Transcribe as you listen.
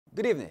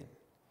Good evening.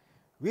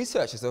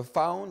 Researchers have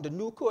found the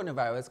new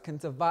coronavirus can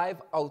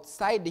survive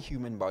outside the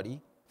human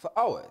body for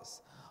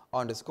hours,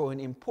 underscoring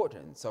the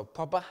importance of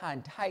proper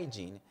hand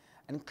hygiene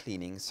and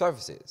cleaning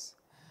surfaces.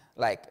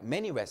 Like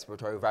many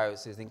respiratory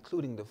viruses,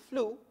 including the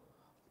flu,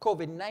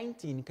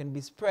 COVID-19 can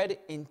be spread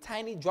in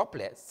tiny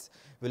droplets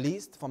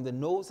released from the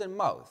nose and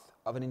mouth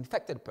of an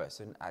infected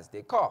person as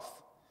they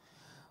cough.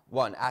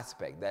 One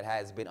aspect that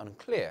has been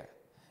unclear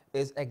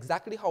is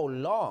exactly how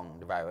long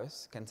the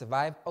virus can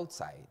survive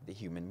outside the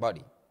human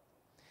body.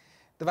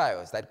 The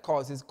virus that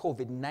causes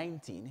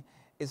COVID-19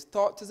 is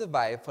thought to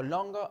survive for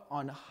longer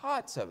on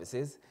hard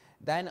surfaces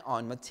than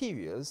on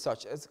materials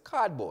such as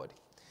cardboard.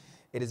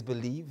 It is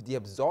believed the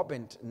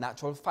absorbent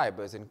natural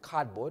fibers in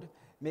cardboard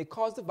may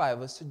cause the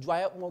virus to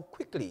dry up more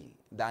quickly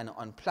than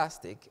on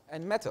plastic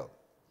and metal.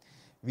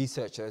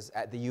 Researchers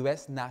at the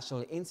U.S.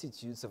 National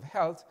Institutes of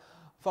Health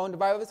found the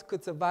virus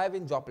could survive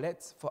in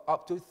droplets for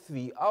up to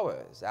 3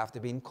 hours after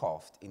being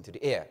coughed into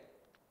the air.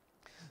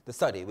 The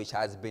study, which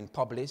has been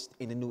published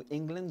in the New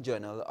England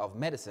Journal of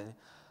Medicine,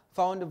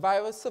 found the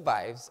virus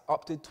survives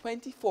up to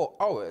 24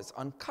 hours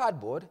on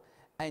cardboard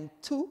and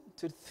 2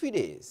 to 3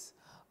 days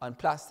on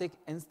plastic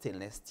and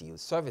stainless steel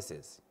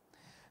surfaces.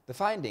 The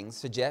findings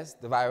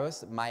suggest the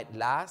virus might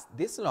last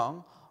this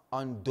long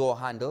on door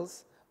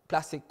handles,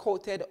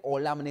 plastic-coated or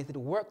laminated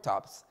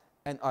worktops,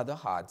 and other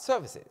hard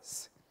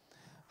surfaces.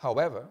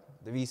 However,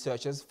 the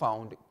researchers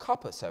found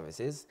copper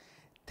surfaces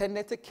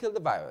tended to kill the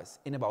virus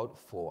in about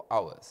 4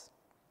 hours.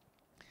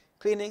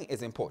 Cleaning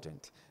is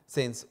important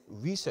since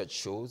research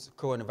shows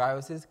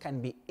coronaviruses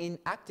can be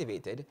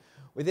inactivated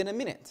within a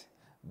minute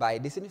by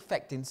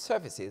disinfecting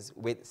surfaces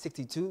with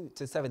 62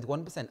 to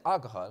 71%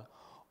 alcohol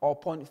or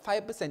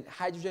 0.5%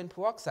 hydrogen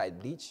peroxide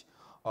bleach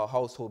or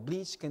household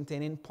bleach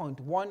containing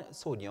 0.1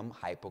 sodium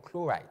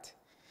hypochlorite.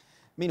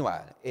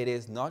 Meanwhile, it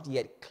is not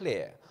yet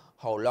clear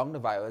how long the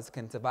virus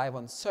can survive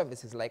on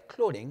surfaces like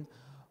clothing,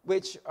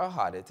 which are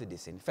harder to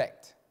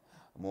disinfect.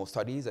 More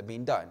studies are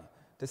being done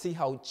to see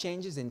how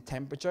changes in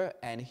temperature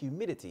and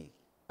humidity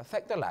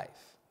affect the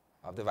life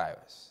of the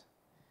virus.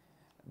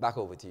 Back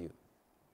over to you.